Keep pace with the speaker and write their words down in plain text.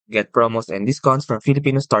Get promos and discounts from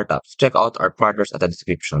Filipino startups. Check out our partners at the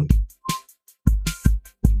description.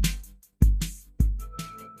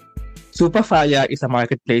 Supafaya is a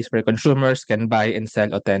marketplace where consumers can buy and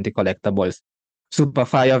sell authentic collectibles.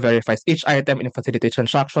 Supafaya verifies each item and facilitates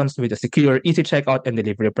transactions with a secure, easy checkout and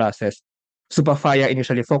delivery process. Supafaya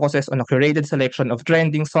initially focuses on a curated selection of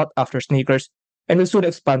trending, sought-after sneakers and will soon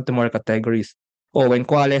expand to more categories. Owen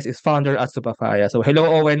Quales is founder at Supafaya. So hello,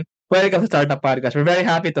 Owen. Welcome to Startup Podcast. We're very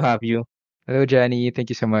happy to have you. Hello, Jenny. Thank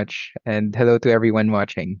you so much. And hello to everyone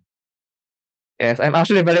watching. Yes, I'm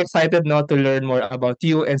actually very excited now to learn more about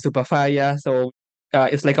you and Supafaya. So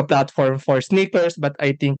it's like a platform for sneakers, but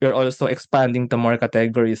I think you're also expanding to more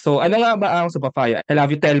categories. So ano nga ba ang Supafaya? I'll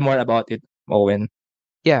have you tell more about it, Owen.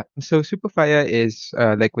 Yeah, so Supafaya is,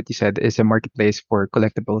 like what you said, is a marketplace for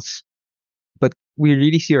collectibles. But we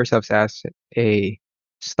really see ourselves as a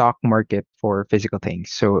stock market for physical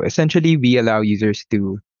things. So essentially, we allow users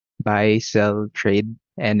to buy, sell, trade,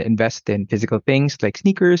 and invest in physical things like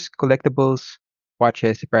sneakers, collectibles,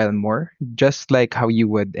 watches, apparel, and more, just like how you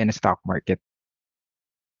would in a stock market.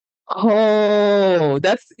 Oh,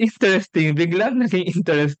 that's interesting. Biglang naging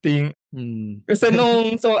interesting. Hmm. Kasi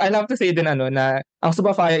so I'll have to say din na ang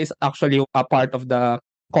Supafaya is actually a part of the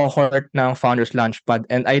cohort ng Founders Launchpad.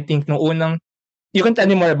 And I think nung unang you can tell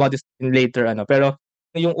me more about this later, pero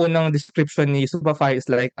yung unang description ni Supafy is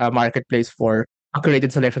like a marketplace for a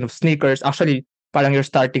curated selection of sneakers. Actually, parang you're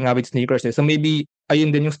starting with sneakers eh. So maybe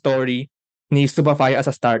ayun din yung story ni Supafy as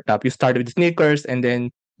a startup. You started with sneakers and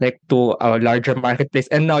then like to a larger marketplace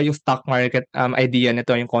and now yung stock market idea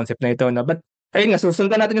nito, yung concept na ito. No? But ayun nga,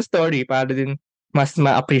 susundan natin yung story para din mas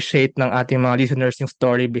ma-appreciate ng ating mga listeners yung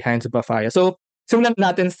story behind Supafy. So, simulan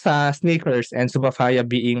natin sa sneakers and Supafy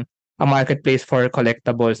being a marketplace for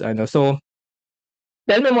collectibles. So,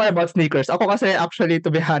 tell me more about sneakers. Ako kasi actually, to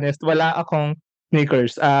be honest, wala akong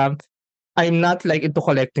sneakers. I'm not like into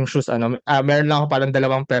collecting shoes. Meron lang ako parang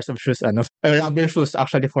 2 pairs of shoes. Rubber shoes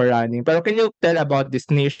actually for running. Pero can you tell about this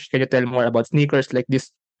niche? Can you tell more about sneakers like this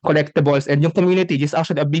collectibles and yung community? This is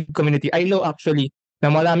actually a big community. I know actually na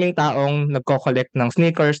maraming taong nagko-collect ng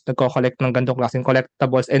sneakers, nagko-collect ng ganitong klaseng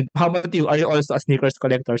collectibles. And how about you? Are you also a sneakers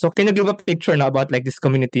collector? So can you give a picture na about like this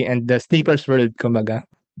community and the sneakers world, kumbaga?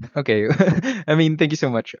 Okay. I mean, thank you so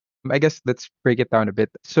much. I guess let's break it down a bit.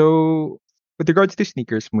 So, with regards to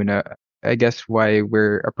sneakers, Muna, I guess why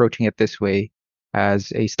we're approaching it this way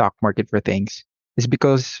as a stock market for things is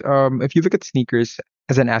because if you look at sneakers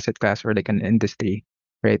as an asset class or like an industry,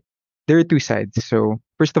 right, there are two sides. So,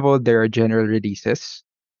 first of all, there are general releases,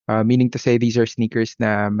 meaning to say these are sneakers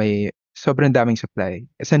na may sobrang daming supply.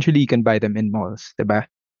 Essentially, you can buy them in malls, diba?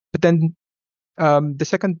 But then the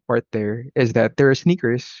second part there is that there are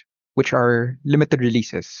sneakers which are limited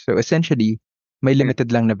releases. So essentially, may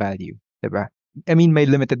limited lang na value, diba? I mean, may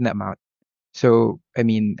limited na amount. So, I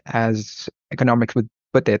mean, as economics would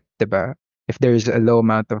put it, diba? If there's a low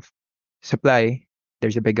amount of supply,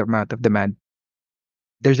 there's a big amount of demand.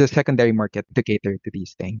 There's a secondary market to cater to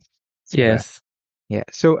these things, diba? Yes. Yeah.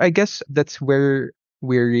 So I guess that's where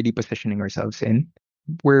we're really positioning ourselves in.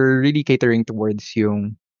 We're really catering towards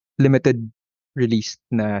yung limited release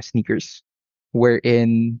na sneakers,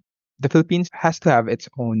 wherein the Philippines has to have its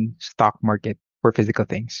own stock market for physical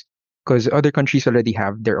things because other countries already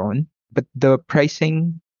have their own, but the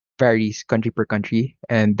pricing varies country per country,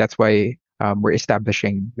 and that's why we're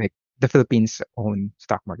establishing like the Philippines' own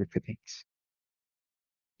stock market for things.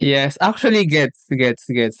 Yes, actually gets.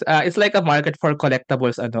 It's like a market for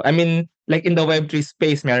collectibles. I mean, like in the Web3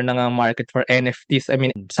 space, meron na nga market for NFTs. I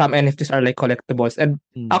mean, some NFTs are like collectibles. And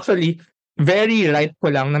Mm. actually, very right ko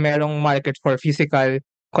lang na merong market for physical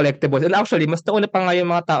collectibles. And actually, mas nauna pa nga yung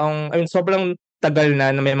mga taong, I mean, sobrang tagal na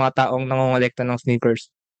may mga taong nangongolekta ng sneakers.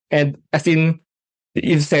 And as in,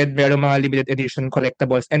 you said, merong mga limited edition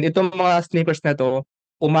collectibles. And itong mga sneakers na to,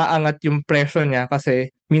 umaangat yung presyo niya kasi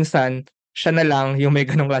minsan, siya na lang yung may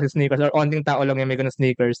ganong klase sneakers or onting tao lang yung may ganong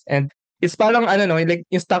sneakers. And it's parang no, like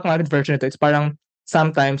yung stock market version nito, it's parang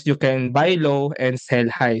sometimes you can buy low and sell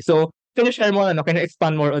high. So can you share more, can you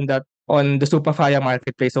expand more on that, on the Supafaya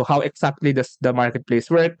marketplace? So how exactly does the marketplace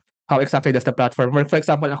work? How exactly does the platform work? For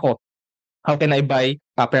example, ako, how can I buy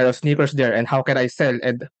a pair of sneakers there and how can I sell?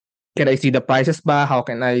 And can I see the prices ba? How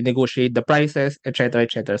can I negotiate the prices, etc.,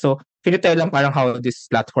 etc. So can you tell lang parang how this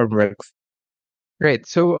platform works? Right.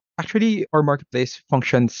 So actually, our marketplace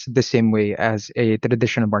functions the same way as a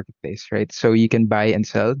traditional marketplace, right? So you can buy and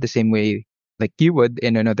sell the same way like you would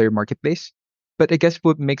in another marketplace. But I guess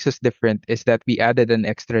what makes us different is that we added an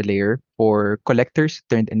extra layer for collectors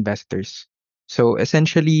turned investors. So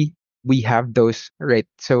essentially, we have those, right?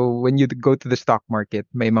 So when you go to the stock market,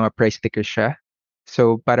 may mga price stickers siya.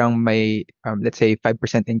 So parang may let's say 5%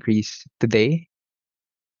 increase today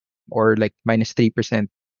or like minus 3%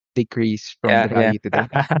 decrease from the Yeah, yeah. value today.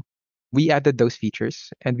 We added those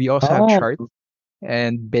features and we also have Oh, chart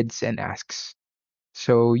and bids and asks.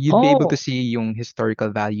 So you'd be able to oh, see yung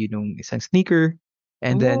historical value ng isang sneaker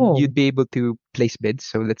and then oh. you'd be able to place bids.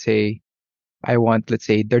 So let's say I want, let's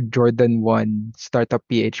say, the Jordan 1 Startup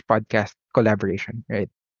PH podcast collaboration, right?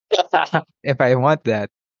 If I want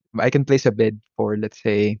that, I can place a bid for, let's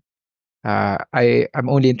say, I'm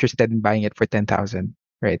only interested in buying it for 10,000,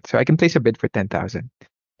 right? So I can place a bid for 10,000.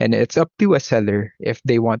 And it's up to a seller if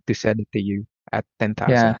they want to sell it to you at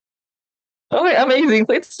Yeah. 10,000. Okay, amazing.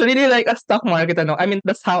 So it's really like a stock market, ano? I mean,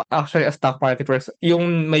 that's how actually a stock market works.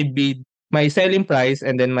 Yung may bid, may selling price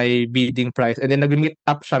and then may bidding price and then nag-meet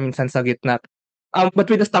up siya minsan sa gitna. But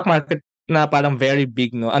with the stock market na parang very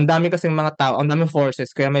big, no? Ang dami kasing mga tao, ang daming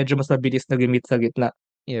forces, kaya medyo mas mabilis nag-meet sa gitna.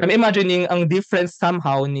 Yep. I'm imagining ang difference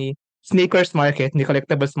somehow ni sneakers market, ni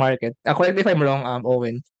collectibles market. Correct me if I'm wrong,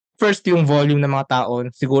 Owen. First, yung volume ng mga tao,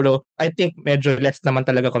 siguro, I think medyo less naman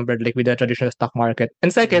talaga compared like with the traditional stock market.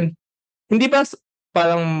 And Mhm. second, hindi ba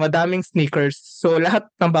parang madaming sneakers, so lahat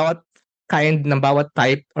ng bawat kind, ng bawat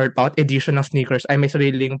type or bawat edition ng sneakers ay may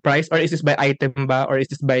sariling price or is this by item ba or is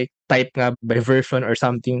this by type nga, by version or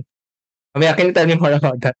something? I mean, can you tell me more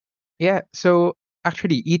about that? Yeah. So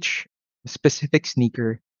actually, each specific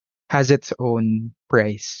sneaker has its own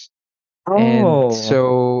price. And Oh,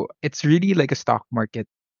 so it's really like a stock market.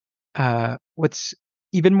 What's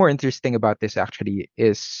even more interesting about this actually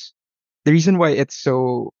is the reason why it's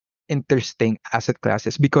so interesting asset class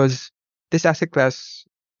is because this asset class,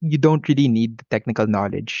 you don't really need the technical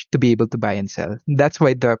knowledge to be able to buy and sell. That's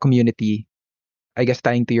why the community, I guess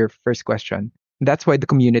tying to your first question, that's why the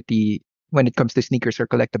community, when it comes to sneakers or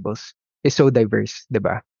collectibles, is so diverse,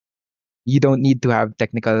 diba? You don't need to have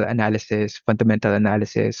technical analysis, fundamental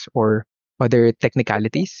analysis, or other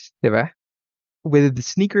technicalities, diba? With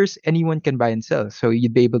sneakers, anyone can buy and sell. So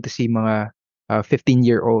you'd be able to see mga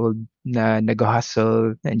 15-year-old na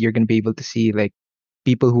nag-hustle, and you're gonna be able to see like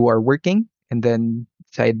people who are working and then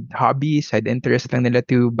side hobby, side interest lang nila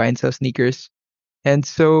to buy and sell sneakers. And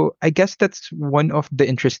so I guess that's one of the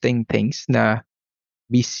interesting things na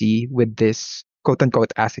we see with this quote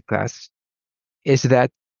unquote asset class is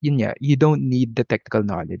that yun nga, you don't need the technical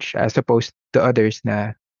knowledge as opposed to others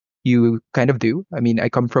na you kind of do. I mean, I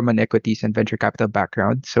come from an equities and venture capital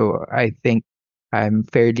background, so I think I'm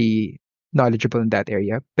fairly knowledgeable in that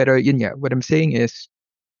area. Pero yun nga, what I'm saying is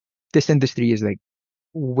this industry is like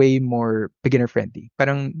way more beginner friendly.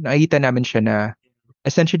 Parang nakita namin siya na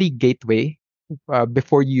essentially gateway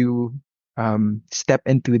before you step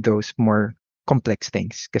into those more complex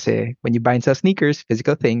things. Kasi when you buy and sell sneakers,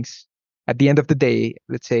 physical things, at the end of the day,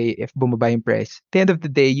 let's say if bumaba yung price, at the end of the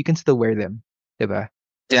day, you can still wear them. Diba?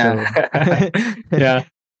 yeah. So Yeah.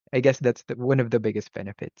 I guess that's one of the biggest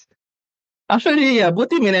benefits. Actually, yeah,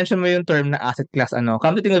 buti minention mo yung term na asset class ano.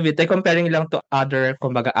 Come to think of it, like comparing lang to other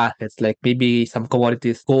kumbaga assets like maybe some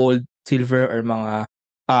commodities, gold, silver, or mga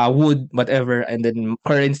wood, whatever, and then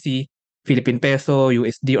currency, Philippine peso,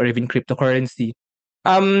 USD, or even cryptocurrency.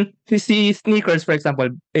 Si sneakers for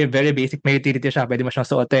example, very basic, may utility siya, pwede mo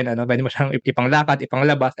siyang suotin, ano, pwede mo siyang ipanglakad,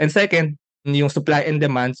 ipanglabas. And second, yung supply and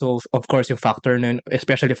demand, so of course yung factor nun,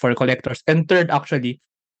 especially for collectors. And third actually,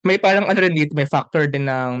 may parang ano rin dito, may factor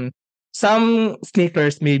din ng some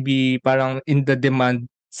sneakers may be parang in the demand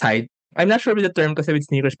side. I'm not sure with the term kasi with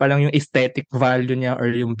sneakers, parang yung aesthetic value niya or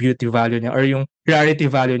yung beauty value niya or yung rarity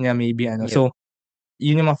value niya maybe ano. Yep. So,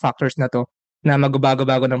 yun yung mga factors na 'to na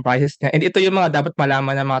magbabago-bago ng prices niya. And ito yung mga dapat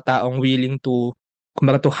malaman ng mga taong willing to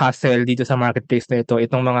kumbaga to hustle dito sa marketplace na ito.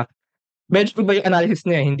 Itong mga medyo iba yung analysis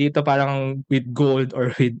niya, hindi ito parang with gold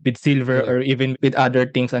or with silver Yep. or even with other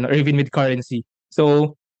things ano, or even with currency.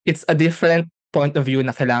 So, it's a different point of view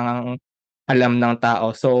na kailangang alam ng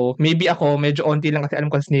tao. So, maybe ako medyo onti lang kasi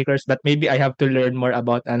alam ko sa sneakers but maybe I have to learn more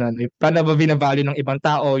about ano, paano ba bina-value ng ibang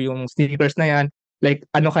tao yung sneakers na yan. Like,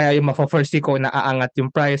 ano kaya yung mafo-foresee ko na aangat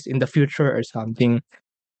yung price in the future or something.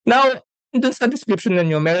 Now, dun sa description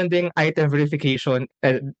ninyo, meron ding item verification,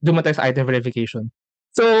 dun tayo sa item verification.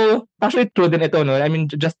 So, actually true din ito 'no, I mean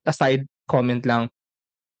just a side comment lang.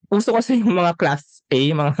 Uso kasi yung mga class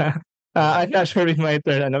A, mga, I'm not sure with my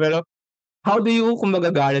term ano, pero how do you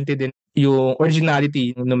kumbaga guarantee din yung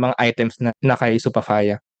originality ng mga items na kay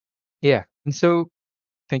Supafaya? Yeah. And so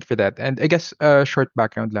thank you for that. And I guess a short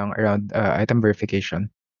background lang around item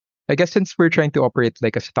verification. I guess since we're trying to operate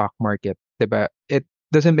like a stock market, diba? It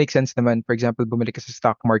doesn't make sense naman, for example, bumalik ka sa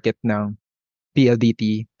stock market ng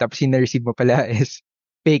PLDT, tapos yung na-receive mo pala is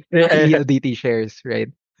fake Yeah, PLDT shares, right?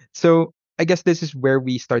 So I guess this is where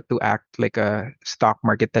we start to act like a stock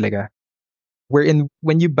market talaga. Wherein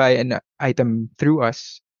when you buy an item through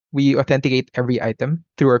us, we authenticate every item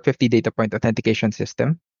through our 50 data point authentication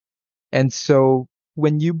system. And so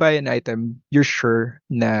when you buy an item, you're sure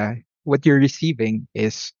na what you're receiving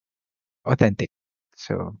is authentic.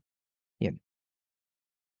 So, yeah.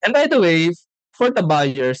 And by the way, for the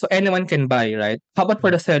buyer, so anyone can buy, right? How about for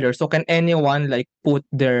the seller? So can anyone like put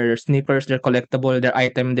their sneakers, their collectible, their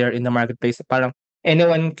item there in the marketplace? Parang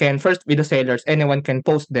anyone can, first with the sellers, anyone can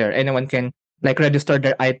post there. Anyone can like register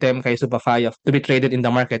their item kay Supafaya to be traded in the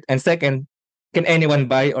market. And second, can anyone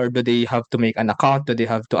buy or do they have to make an account? Do they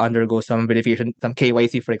have to undergo some verification, some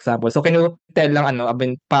KYC for example? So can you tell lang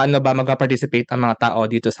paano ba mag-participate ang mga tao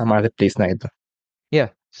dito sa marketplace na ito? Yeah.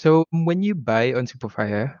 So when you buy on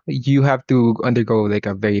Supafaya, you have to undergo like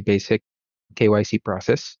a very basic KYC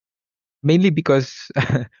process. Mainly because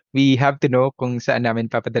we have to know kung saan namin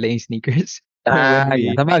papadala yung sneakers when Yeah,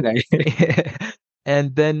 we sabagay.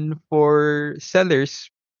 and then for sellers,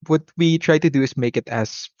 what we try to do is make it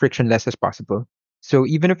as frictionless as possible. So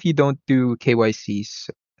even if you don't do KYCs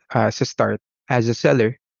as a start as a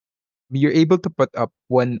seller, you're able to put up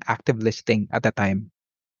one active listing at a time.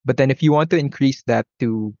 But then if you want to increase that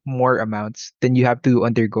to more amounts, then you have to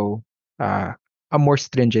undergo uh, a more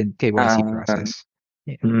stringent KYC Ah. process.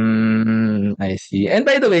 Yeah. I see. And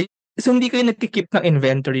by the way, so hindi kayo nagki-keep ng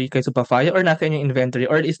inventory kay Supafaya or nasa inyo yung inventory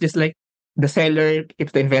or is this like the seller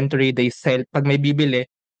keeps the inventory, they sell, pag may bibili,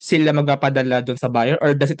 sila magpapadala dun sa buyer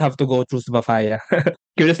or does it have to go through Supafaya?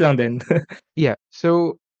 Curious lang din. Yeah.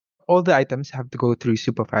 So all the items have to go through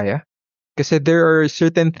Supafaya. Kasi there are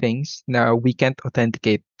certain things na we can't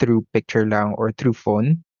authenticate through picture lang or through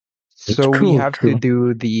phone. It's So we true, have to true. do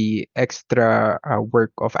the extra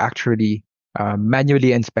work of actually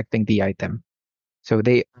manually inspecting the item. So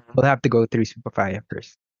they will have to go through Supafaya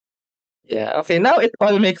first. Yeah, okay. Now it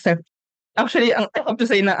all makes sense. Actually, ang I have to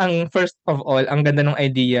say na ang first of all, ang ganda ng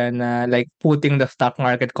idea na like putting the stock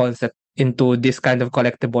market concept into this kind of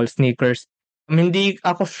collectible sneakers. Hindi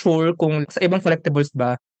ako sure kung sa ibang collectibles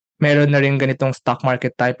ba meron na rin ganitong stock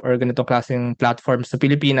market type or ganitong klaseng platform sa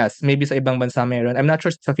Pilipinas. Maybe sa ibang bansa meron. I'm not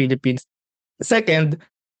sure sa Philippines. Second,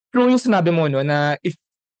 true yung sinabi mo no na if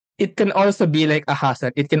it can also be like a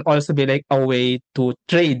hassle. It can also be like a way to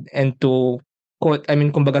trade and to quote, I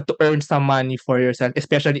mean, kumbaga to earn some money for yourself,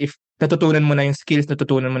 especially if natutunan mo na yung skills,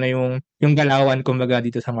 natutunan mo na yung galawan kumbaga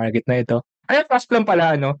dito sa market na ito. Ay, fast lang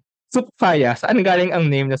pala, ano, Supafaya. Saan galing ang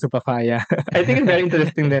name na Supafaya? I think it's very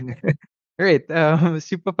interesting din. Right.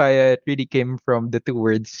 Supafaya it really came from the two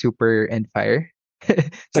words super and fire.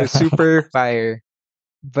 So super fire.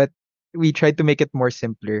 But we tried to make it more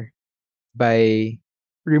simpler by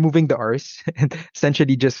removing the R's and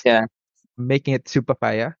essentially just Yeah. making it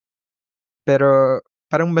Supafaya. Pero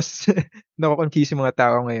parang mas nako-confuse yung mga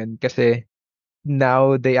tao ngayon kasi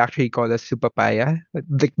now they actually call us Supapaya,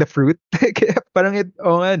 like the fruit. Kaya parang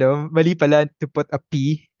nga no, mali pala to put a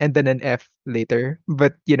P and then an F later.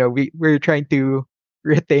 But you know, we're trying to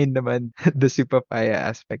retain naman the Supapaya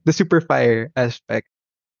aspect, the super fire aspect.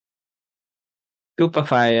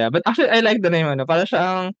 Supafaya. But actually, I like the name, ano, para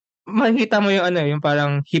siyang makikita mo yung ano, yung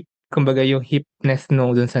parang hip, kumbaga yung hipness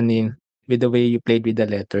no dun sa name with the way you played with the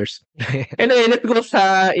letters. Anyway, let's go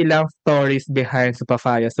sa ilang stories behind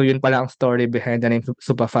Supafaya. So yun pala ang story behind the name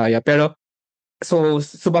Supafaya. Pero so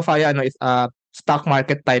Supafaya ano is a stock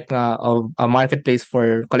market type nga of a marketplace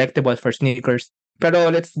for collectibles for sneakers. Pero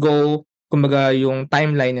let's go kumbaga yung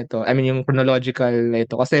timeline nito. I mean yung chronological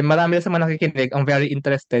nito kasi marami sa mga nakikinig ang very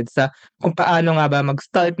interested sa kung paano nga ba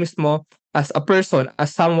mag-start mismo as a person,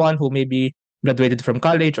 as someone who maybe graduated from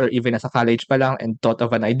college or even as a college pa lang and thought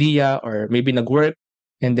of an idea or maybe nag-work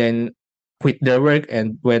and then quit their work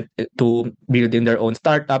and went to building their own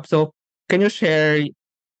startup. So can you share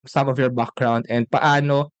some of your background and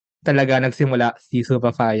paano talaga nagsimula si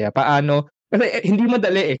Supafaya? Paano kasi hindi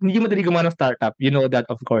madali eh. Hindi madali gumawa ng startup. You know that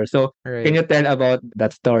of course. So, can Right. you tell about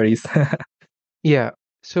that stories? Yeah.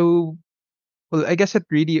 So, well, I guess it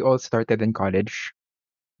really all started in college.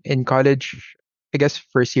 In college, I guess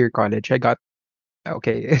first year college, I got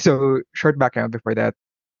okay. So, short background before that.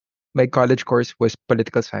 My college course was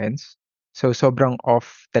political science. So sobrang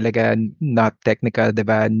off talaga, not technical, 'di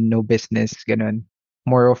ba? No business, ganun.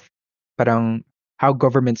 More of parang how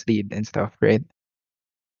governments lead and stuff, right?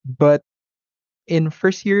 But in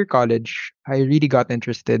first year college, I really got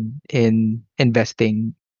interested in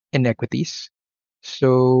investing in equities.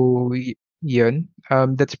 So yun,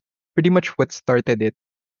 that's pretty much what started it.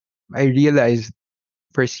 I realized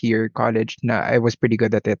first year college na I was pretty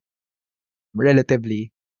good at it,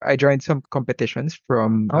 relatively. I joined some competitions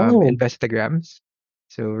from Oh. Investagrams.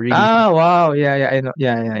 So really, Ah, wow. Yeah, yeah, I know.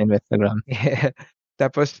 Yeah, yeah, in Instagram. yeah.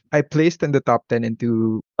 Tapos I placed in the top 10 in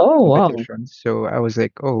 2 Oh, wow. competitions. So I was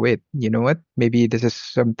like, oh wait, you know what? Maybe this is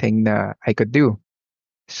something na I could do.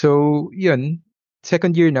 So yun,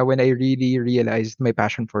 second year na when I really realized my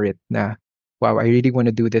passion for it na, wow, I really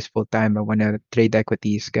want to do this full time. I want to trade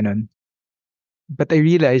equities, ganun. But I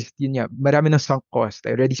realized, yun nga, marami ng sunk cost.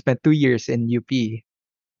 I already spent 2 years in UP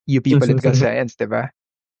Political Science, di ba?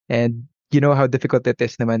 And you know how difficult it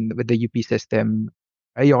is naman with the UP system.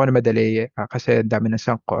 Ayoko na madali kasi ang dami ng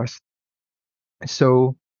sunk cost.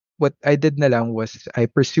 So what I did na lang was I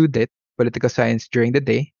pursued it, political science during the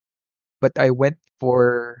day, but I went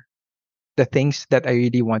for the things that I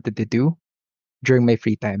really wanted to do during my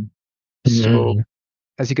free time. So Mm.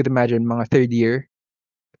 as you could imagine, mga third year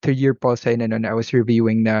pol sci na nun, I was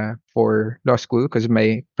reviewing na for law school because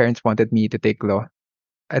my parents wanted me to take law.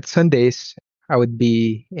 At Sundays, I would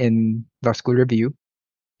be in law school review.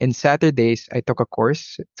 In Saturdays, I took a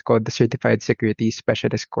course. It's called the Certified Security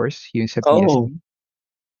Specialist course, yung sa Oh. PSE.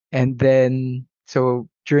 And then, so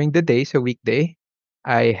during the day, so weekday,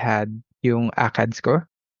 I had yung ACADS ko.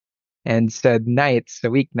 And sa nights, sa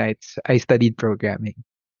weeknights, I studied programming.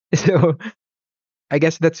 So I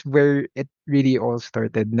guess that's where it really all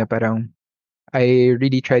started na parang I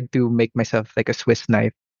really tried to make myself like a Swiss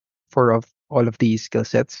knife for all of these skill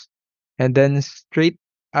sets. And then straight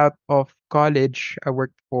out of college, I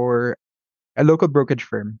worked for a local brokerage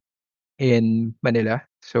firm in Manila.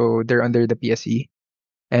 So they're under the PSE.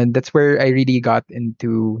 And that's where I really got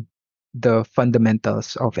into the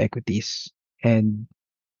fundamentals of equities. And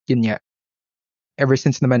yun nga, ever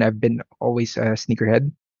since naman I've been always a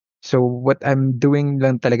sneakerhead. So what I'm doing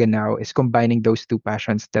lang talaga now is combining those two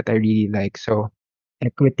passions that I really like. So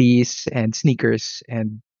equities and sneakers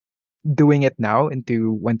and doing it now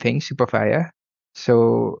into one thing, Supafaya.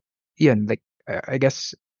 So yun, like I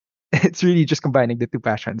guess it's really just combining the two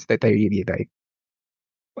passions that I really like.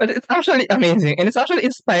 But it's actually amazing and it's actually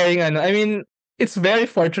inspiring ano. I mean, it's very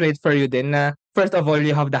fortunate for you din na first of all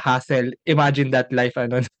you have the hassle. Imagine that life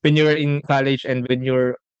ano when you were in college and when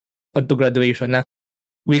you're onto graduation na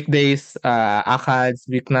weekdays, ACADS,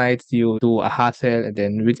 weeknights you do a hustle and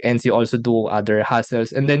then weekends you also do other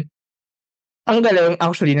hustles and then ang galing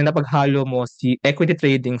actually na napaghalo mo si equity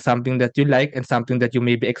trading, something that you like and something that you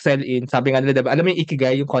maybe excel in. Sabi nga nila 'di ba, alam mo yung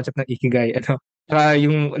ikigai, yung concept ng ikigai ano,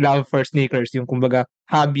 yung love for sneakers, yung kumbaga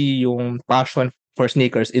hobby, yung passion for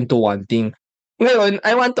sneakers into one thing. Ngayon,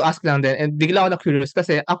 I want to ask lang din and bigla ako na-curious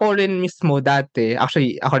kasi ako rin mismo dati,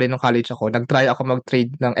 actually ako rin nung college ako, nag-try ako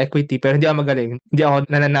mag-trade ng equity pero hindi ako magaling, hindi ako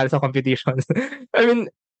nananalo sa competitions. I mean,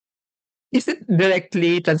 is it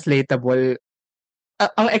directly translatable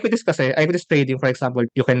ang equities kasi, equities trading for example,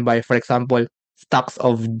 you can buy for example, stocks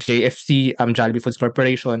of JFC, Jollibee Foods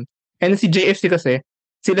Corporation. And si JFC kasi,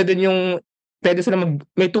 sila din yung puwede sila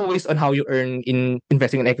may two ways on how you earn in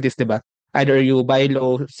investing in equities, 'di ba? Either you buy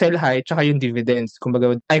low, sell high, tsaka yung dividends.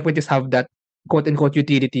 Kumbaga equities have that quote unquote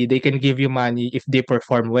utility. They can give you money if they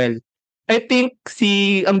perform well. I think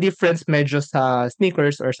ang difference medyo sa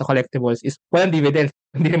sneakers or sa collectibles is walang dividends.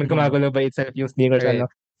 Hindi naman Mm. gumagalaw by itself yung sneakers Right. ano.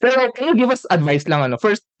 Pero can you give us advice lang ano,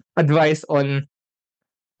 first advice on,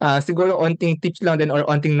 siguro onting tips lang din or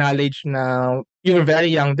onting knowledge na you're very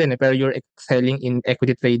young din, eh, pero you're excelling in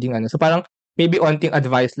equity trading ano. So parang maybe onting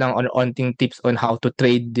advice lang or onting tips on how to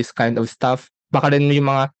trade this kind of stuff. Baka rin yung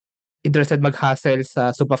mga interested mag-hustle sa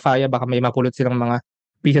Supafaya baka may mapulot silang mga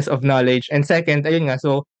pieces of knowledge. And second, ayun nga,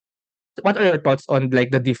 so what are your thoughts on like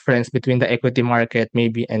the difference between the equity market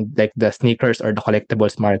maybe and like the sneakers or the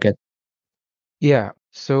collectibles market? Yeah.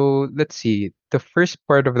 So let's see. The first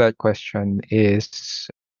part of that question is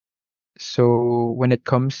so when it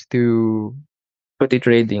comes to Equity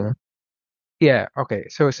trading. yeah, okay.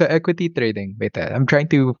 So equity trading, wait, I'm trying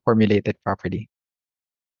to formulate it properly.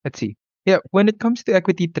 Let's see. Yeah, when it comes to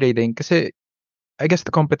equity trading, kasi I guess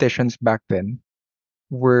the competitions back then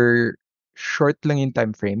were short lang in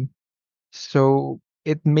time frame. So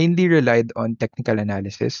it mainly relied on technical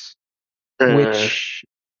analysis, Mm. which,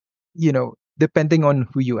 depending on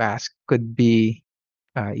who you ask, could be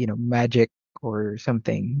magic or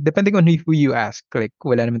something. Depending on who you ask, like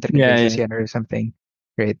wala naman talagang Yeah, basis yeah. yan or something,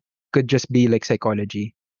 right? Could just be like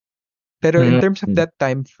psychology. Pero in Mm. terms of that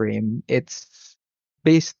time frame, it's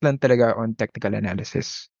based lang talaga on technical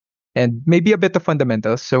analysis and maybe a bit of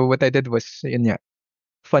fundamentals. So what I did was yun nga,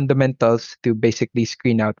 fundamentals to basically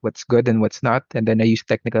screen out what's good and what's not, and then I use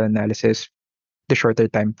technical analysis, the shorter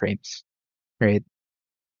time frames, right?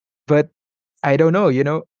 But I don't know,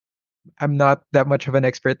 I'm not that much of an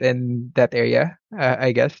expert in that area,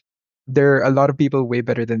 I guess. There are a lot of people way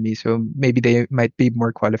better than me, so maybe they might be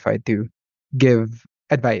more qualified to give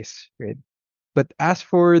advice, right? But as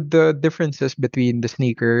for the differences between the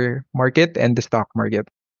sneaker market and the stock market,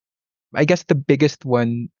 I guess the biggest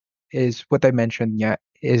one is what I mentioned, yeah,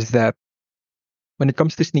 is that when it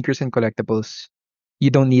comes to sneakers and collectibles, you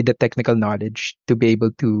don't need the technical knowledge to be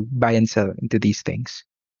able to buy and sell into these things.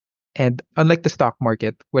 And unlike the stock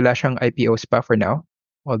market, wala siyang IPOs pa for now,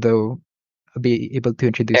 although I'll be able to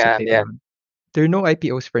introduce it Yeah, later yeah. on. There are no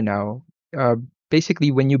IPOs for now.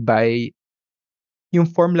 Basically, when you buy, yung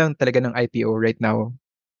form lang talaga ng IPO right now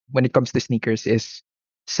when it comes to sneakers is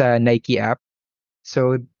sa Nike app.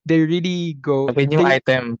 So they really go, Sabihin yung they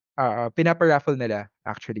item. pinaparaffle nila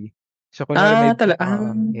actually. So kunwari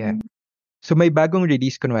yeah. So may bagong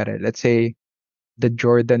release kunwari, let's say the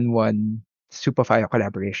Jordan 1 Supafaya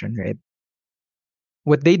collaboration, right?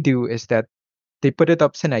 What they do is that they put it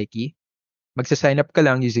up sa Nike, magsa-sign up ka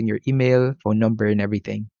lang using your email, phone number, and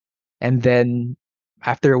everything. And then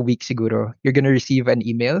after a week siguro, you're gonna receive an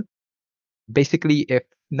email. Basically, if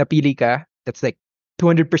napili ka, that's like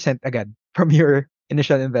 200% agad from your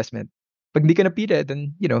initial investment. Pag di ka napili,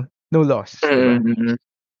 then, no loss, di ba? Mm, mm.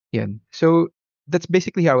 Yan. So, that's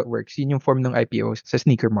basically how it works. Yun yung form ng IPO sa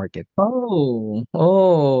sneaker market. Oh,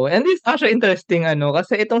 oh. And it's actually interesting ano,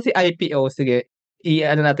 kasi itong si IPO, sige,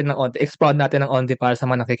 i-ano natin ng onti, expound natin ng onti para sa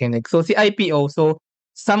mga nakikinig. So si IPO, so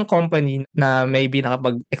some company na maybe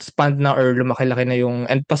nakapag-expand na or lumaki-laki na yung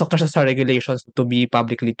and pasok na siya sa regulations to be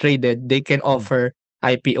publicly traded, they can Mm. offer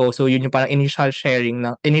IPO. So yun yung parang initial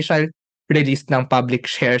release ng public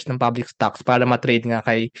shares ng public stocks para ma-trade nga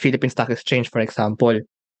kay Philippine Stock Exchange for example.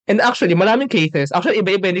 And actually, maraming cases. Actually,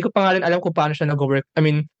 iba-iba. Hindi ko pa nga rin alam kung paano siya nag-work. I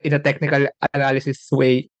mean, in a technical analysis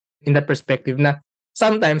way, in that perspective na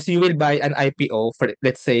sometimes you will buy an IPO for,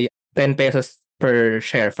 let's say, 10 pesos per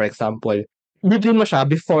share, for example. Bibili mo siya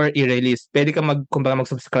before i-release. Pwede ka kumbaga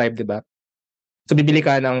mag-subscribe, di ba? So, bibili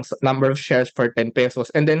ka ng number of shares for 10 pesos.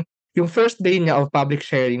 And then, yung first day niya of public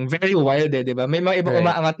sharing, very wild di ba? May mga ibang Right.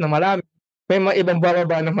 umaangat na marami. May mga ibang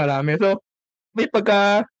bababa ng marami. So, may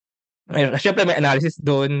pagka ayun, siyempre may analysis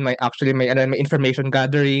do'n, may information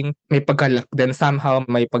gathering, may pagka-luck din somehow,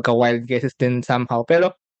 may pagka-wild guesses din somehow.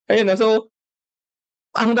 Pero ayun na, so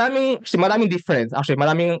maraming difference. Actually,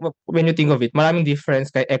 when you think of it, maraming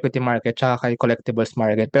difference kay equity market tsaka kay collectibles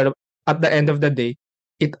market. Pero at the end of the day,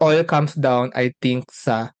 it all comes down, I think,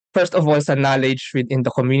 sa first of all, sa knowledge within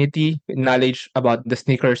the community, knowledge about the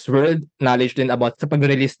sneakers world, knowledge din about sa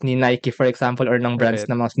pag-release ni Nike, for example, or ng brands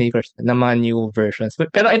Right. ng mga sneakers, ng mga new versions.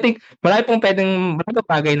 Pero I think marami pang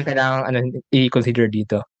bagay na kailangang i-consider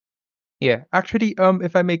dito. Yeah. Actually,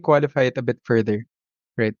 if I may qualify it a bit further,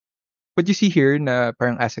 right? What you see here na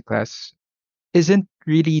parang asset class isn't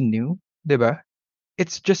really new, di ba?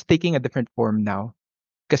 It's just taking a different form now.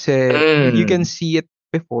 Kasi you can Hmm, see it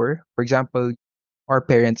before. For example, our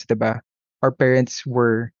parents, di ba? Our parents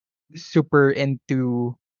were super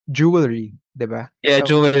into jewelry, di ba? yeah,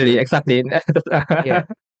 jewelry, Yeah. exactly. Yeah.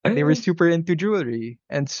 They were super into jewelry.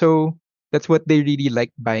 And so that's what they really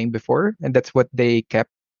liked buying before. And that's what they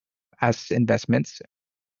kept as investments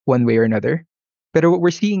one way or another. But what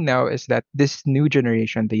we're seeing now is that this new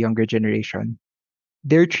generation, the younger generation,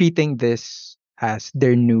 they're treating this as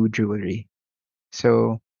their new jewelry.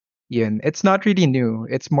 So, yun, it's not really new.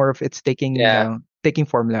 It's more of it's Yeah, taking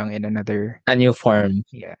form lang in another. a new form.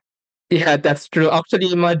 Yeah. Yeah, that's true.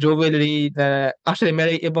 Actually, yung mga jewelry na actually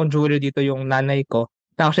may ibang jewelry dito yung nanay ko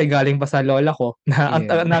na actually galing pa sa lola ko na ang Yeah.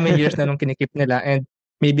 tagal namin years na nung kinikip nila and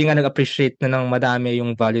maybe nga nag-appreciate na ng madami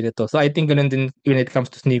yung value nito. So I think ganun din when it comes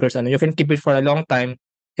to sneakers, ano, you can keep it for a long time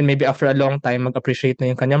and maybe after a long time mag-appreciate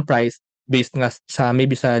na yung kanyang price based nga sa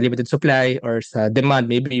maybe sa limited supply or sa demand.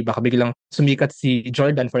 Maybe baka biglang sumikat si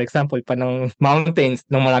Jordan for example pa ng mountains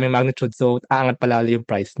ng maraming magnitude so aangat palalo yung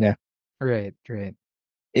price niya. Right, right.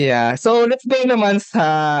 Yeah. So let's go naman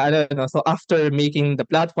sa ano no. So after making the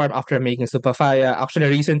platform, after making Supafaya, actually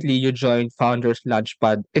recently you joined Founders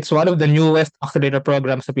Launchpad. It's one of the newest accelerator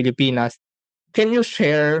programs sa Pilipinas. Can you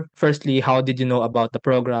share firstly how did you know about the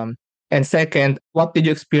program? And second, what did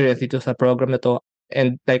you experience dito sa program na to?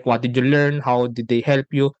 And like what did you learn? How did they help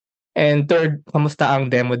you? And third, kamusta ang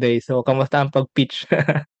demo day? So kamusta ang pag-pitch?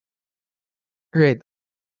 Right.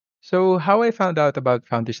 So how I found out about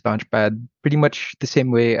Founders Launchpad, pretty much the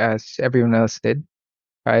same way as everyone else did.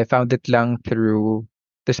 I found it lang through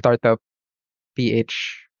the startup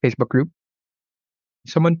PH Facebook group.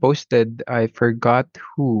 Someone posted, I forgot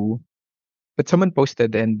who, but someone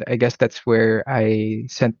posted, and I guess that's where I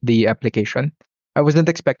sent the application. I wasn't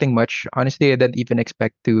expecting much. Honestly, I didn't even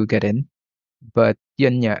expect to get in. But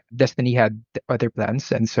yun yeah, Destiny had other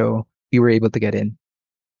plans, and so we were able to get in.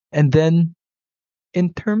 And then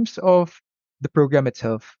in terms of the program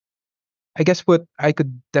itself, I guess what I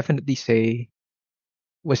could definitely say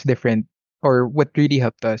was different, or what really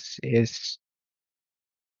helped us, is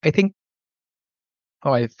I think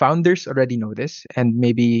founders already know this, and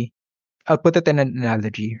maybe I'll put it in an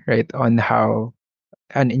analogy, right, on how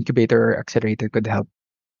an incubator or accelerator could help.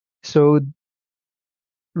 So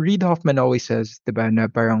Reid Hoffman always says, diba, na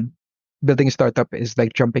parang building a startup is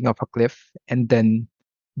like jumping off a cliff and then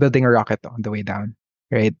building a rocket on the way down,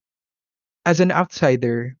 right? As an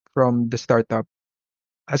outsider from the startup,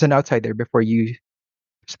 as an outsider before you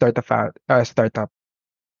start a startup,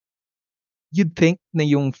 you'd think na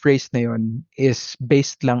yung phrase na yun is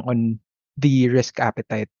based lang on the risk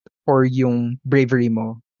appetite or yung bravery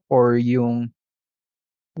mo or yung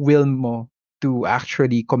will mo to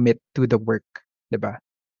actually commit to the work, 'di ba?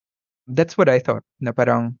 That's what I thought. Na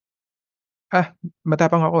parang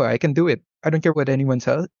matapang ako, I can do it. I don't care what anyone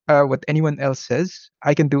else says.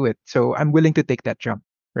 I can do it. So I'm willing to take that jump,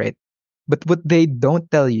 right? But what they don't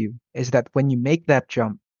tell you is that when you make that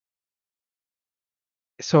jump,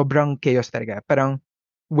 sobrang chaos talaga. Parang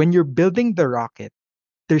when you're building the rocket,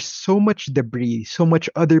 there's so much debris, so much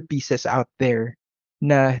other pieces out there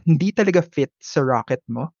na hindi talaga fit sa rocket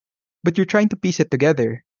mo, but you're trying to piece it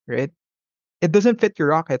together, right? It doesn't fit your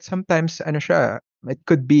rocket. Sometimes, ano siya, it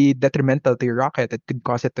could be detrimental to your rocket. It could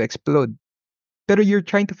cause it to explode. Pero you're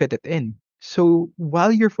trying to fit it in. So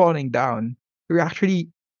while you're falling down, you're actually,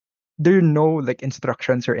 there are no like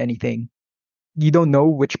instructions or anything. You don't know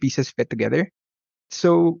which pieces fit together.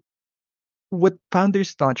 So what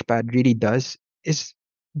Founders Launchpad really does is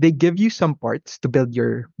they give you some parts to build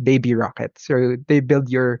your baby rocket. So they build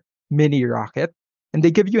your mini rocket and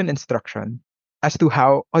they give you an instruction as to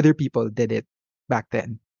how other people did it back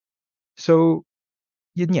then. So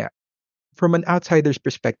yun nga, from an outsider's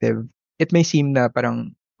perspective, it may seem na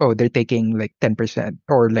parang, oh, they're taking like 10%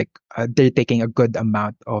 or like they're taking a good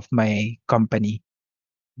amount of my company.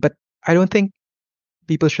 But I don't think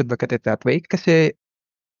people should look at it that way kasi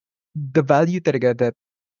the value talaga that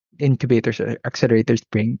incubators or accelerators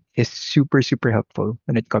bring is super, super helpful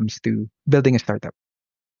when it comes to building a startup.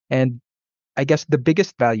 And I guess the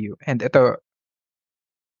biggest value, and ito,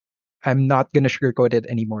 I'm not gonna sugarcoat it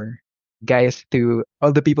anymore. Guys, to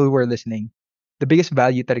all the people who are listening, the biggest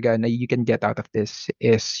value talaga na you can get out of this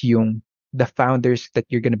is yung the founders that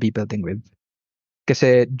you're gonna be building with.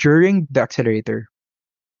 Kasi during the accelerator,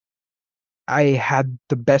 I had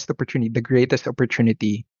the best opportunity, the greatest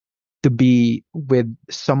opportunity to be with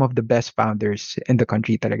some of the best founders in the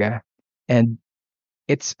country talaga. And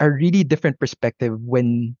it's a really different perspective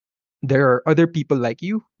when there are other people like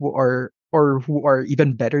you who are or who are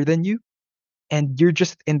even better than you, and you're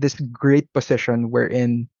just in this great position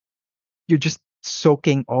wherein you're just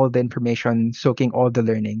soaking all the information, soaking all the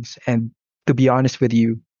learnings. And to be honest with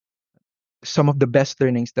you, some of the best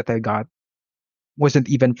learnings that I got wasn't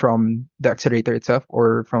even from the accelerator itself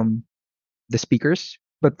or from the speakers,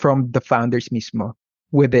 but from the founders mismo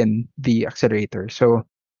within the accelerator. So,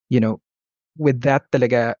 you know, with that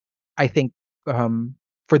talaga, I think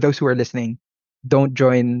for those who are listening, don't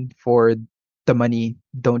join for the money,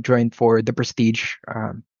 don't join for the prestige.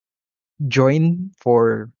 Join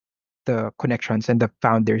for the connections and the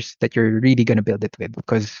founders that you're really gonna build it with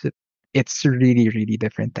because it's really, really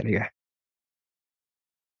different talaga.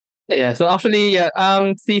 Yeah, so actually, yeah,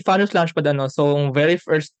 si Founders Launchpad ano, so ang very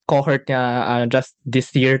first cohort niya, just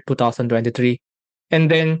this year, 2023. And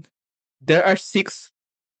then there are 6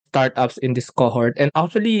 startups in this cohort. And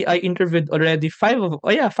actually, I interviewed already 5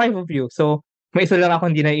 of you. So may isa lang ako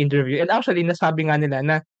hindi na-interview. And actually, nasabi nga nila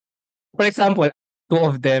na, for example, 2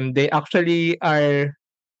 of them, they actually are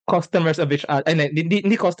customers of each other. Ay,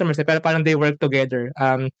 hindi customers pero parang they work together.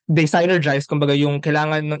 They synergize, kumbaga yung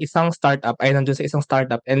kailangan ng isang startup ay nandun sa isang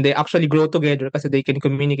startup and they actually grow together kasi they can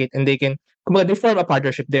communicate and they can, kumbaga they form a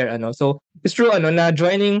partnership there, ano. So, it's true, ano, na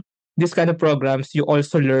joining this kind of programs, you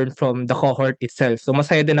also learn from the cohort itself. So,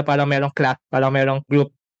 masaya din na parang merong class, parang merong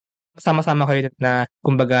group, sama-sama kayo na,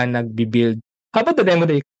 kumbaga, nagbi-build. How about the demo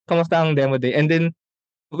day? Kamusta ang demo day? And then,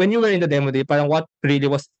 when you were in the demo day, parang what really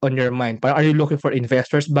was on your mind? Parang are you looking for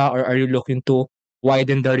investors ba or are you looking to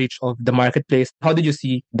widen the reach of the marketplace? How did you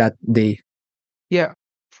see that day? Yeah,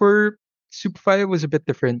 for Supafaya was a bit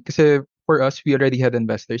different because for us, we already had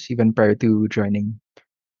investors even prior to joining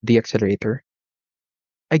the accelerator.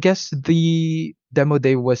 I guess the demo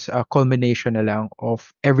day was a culmination na lang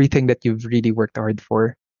of everything that you've really worked hard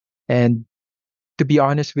for. And to be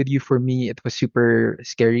honest with you, for me, it was super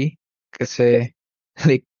scary because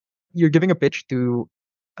like you're giving a pitch to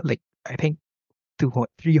like I think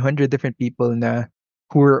 300 different people na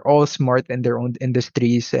who are all smart in their own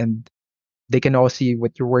industries and they can all see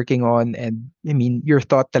what you're working on. And I mean, your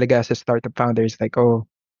thought talaga as a startup founder is like, oh,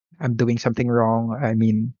 I'm doing something wrong. I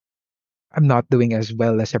mean, I'm not doing as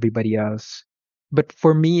well as everybody else. But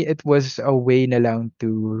for me, it was a way na lang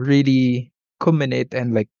to really culminate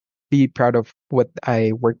and like be proud of what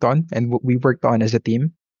I worked on and what we worked on as a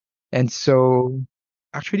team. And so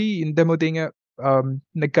actually in demo day nga,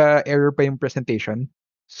 nagka-error pa yung presentation.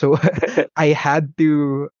 So I had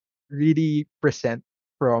to really present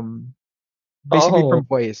from basically Oh. from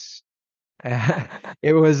voice.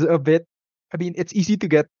 It was a bit, I mean, it's easy to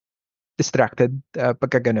get distracted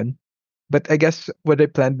pagka ganun. But I guess what I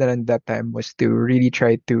planned on that time was to really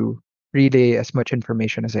try to relay as much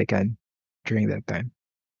information as I can during that time.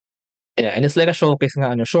 Yeah, and it's like a showcase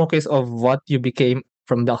nga ano, showcase of what you became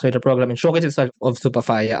from the accelerator program and showcase itself of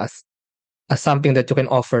Supafaya as something that you can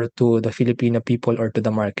offer to the Filipino people or to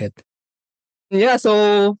the market. Yeah,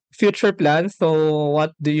 so future plans. So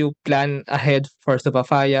what do you plan ahead for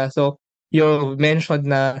Supafaya? So you mentioned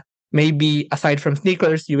na maybe aside from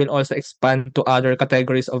sneakers, you will also expand to other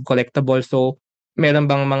categories of collectibles. So meron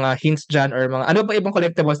bang mga hints dyan or mga ano ba ibang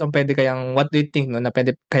collectibles ang pwede kayang what do you think no na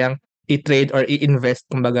pwede kayang i-trade or i-invest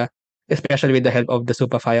kumbaga especially with the help of the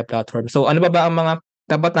Supafaya platform. So ano ba ang mga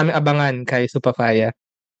dapat namin abangan kay Supafaya?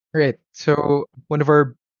 Right. So one of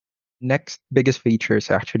our next biggest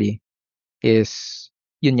features actually is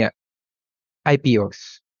yun nga,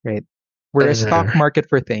 IPOs, right? We're a stock Mm. market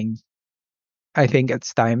for things. I think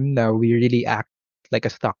it's time now we really act like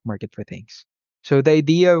a stock market for things. So the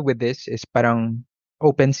idea with this is parang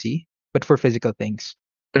open sea, but for physical things.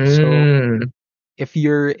 So Mm. if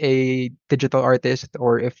you're a digital artist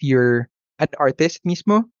or if you're an artist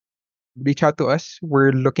mismo, reach out to us.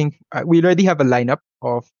 We're looking, we already have a lineup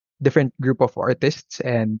of different group of artists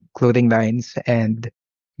and clothing lines and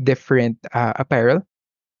different apparel.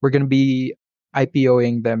 We're going to be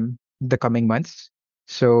IPOing them the coming months.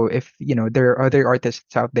 So if you know there are other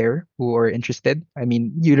artists out there who are interested, I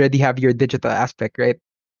mean, you already have your digital aspect, right?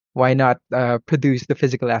 Why not produce the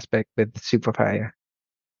physical aspect with Supafaya?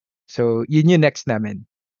 So yun yung next namin,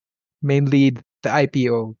 mainly the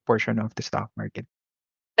IPO portion of the stock market.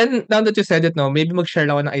 And now that you said it 'no, maybe mag-share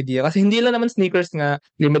lang ako ng idea kasi hindi lang naman sneakers nga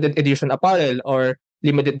limited edition apparel or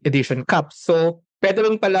limited edition cups. So, puwede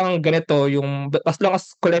rin palang ganito yung as long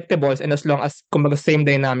as collectibles and as long as kumbaga same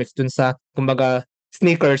dynamics dun sa kumbaga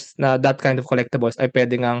sneakers na that kind of collectibles ay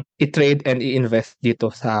puwede ngang i-trade and i-invest dito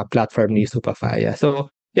sa platform ni Supafaya. So,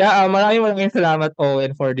 yeah, maraming salamat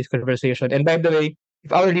Owen for this conversation. And by the way,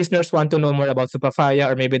 if our listeners want to know more about Supafaya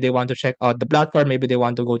or maybe they want to check out the platform, maybe they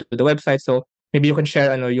want to go to the website, so maybe you can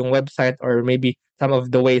share ano yung website or maybe some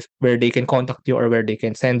of the ways where they can contact you or where they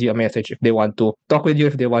can send you a message if they want to talk with you,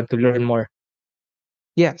 if they want to learn more.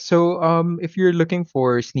 Yeah, so if you're looking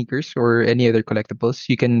for sneakers or any other collectibles,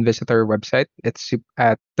 you can visit our website. It's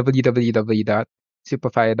at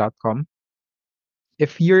www.supafaya.com.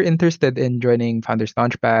 If you're interested in joining Founders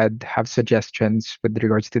Launchpad, have suggestions with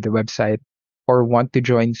regards to the website, or want to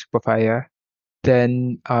join Supafaya,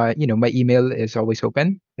 then my email is always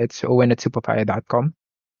open. It's owen@supafaya.com.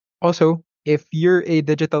 Also, if you're a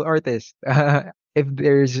digital artist, if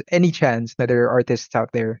there's any chance that there are artists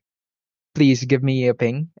out there, please give me a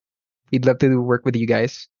ping. We'd love to work with you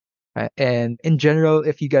guys. And in general,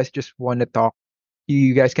 if you guys just want to talk,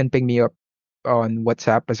 you guys can ping me up on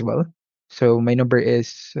WhatsApp as well. So my number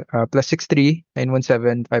is +63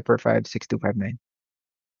 917 545 6259.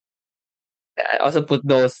 I also put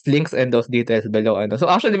those links and those details below ano. So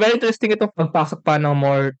actually very interesting itong pagpasok pa ng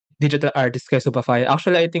more digital artists kay Supafy.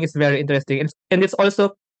 Actually, I think it's very interesting and it's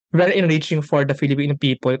also very enriching for the Filipino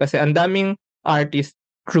people kasi ang daming artists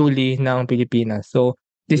truly ng Pilipinas. So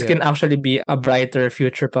this Yeah. can actually be a brighter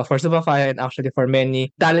future pa for Supafy and actually for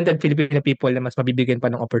many talented Filipino people na mas mabibigyan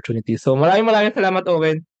pa ng opportunity. So maraming salamat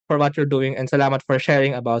Owen for what you're doing and salamat for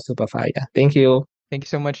sharing about Supafy. Thank you. Thank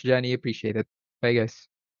you so much, Johnny. Appreciate it. Bye, guys.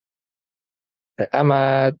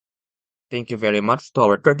 Salamat. Thank you very much to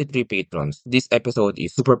our 33 patrons. This episode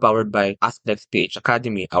is super powered by AskNextPH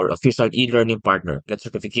Academy, our official e-learning partner. Get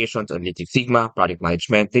certifications on Lean Six Sigma, project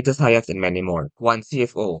management, data science, and many more. One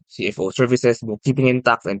CFO services, bookkeeping and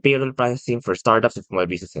tax, and payroll processing for startups and small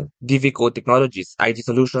businesses. DV Code Technologies, IT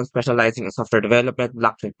solutions specializing in software development,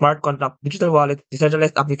 blockchain, smart contract, digital wallet,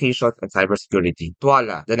 decentralized applications, and cybersecurity.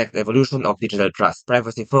 Tuala, the next evolution of digital trust.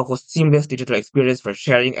 Privacy-focused, seamless digital experience for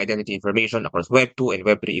sharing identity information across Web 2 and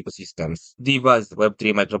Web 3 ecosystems. Collectables, Diva's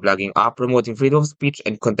Web3 microblogging app promoting freedom of speech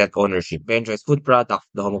and content ownership, Benjoy's food product,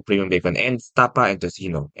 the home of premium bacon, and Tapa and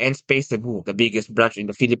Tocino, and Space Cebu, the biggest branch in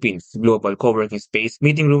the Philippines, global co-working space,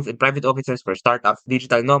 meeting rooms, and private offices for startups,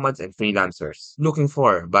 digital nomads, and freelancers. Looking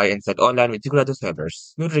for buy and sell online with Sigurado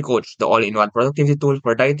sellers. NutriCoach, the all-in-one productivity tool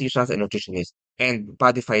for dietitians and nutritionists. And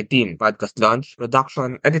Podify Team, podcast launch,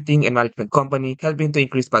 production, editing, and management company helping to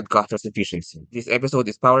increase podcasters' efficiency. This episode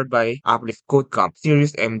is powered by Uplift Codecamp,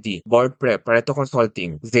 Series MD, Board Prep, Pareto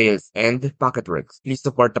Consulting, Zales, and Pocketworks. Please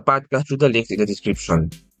support the podcast through the links in the description.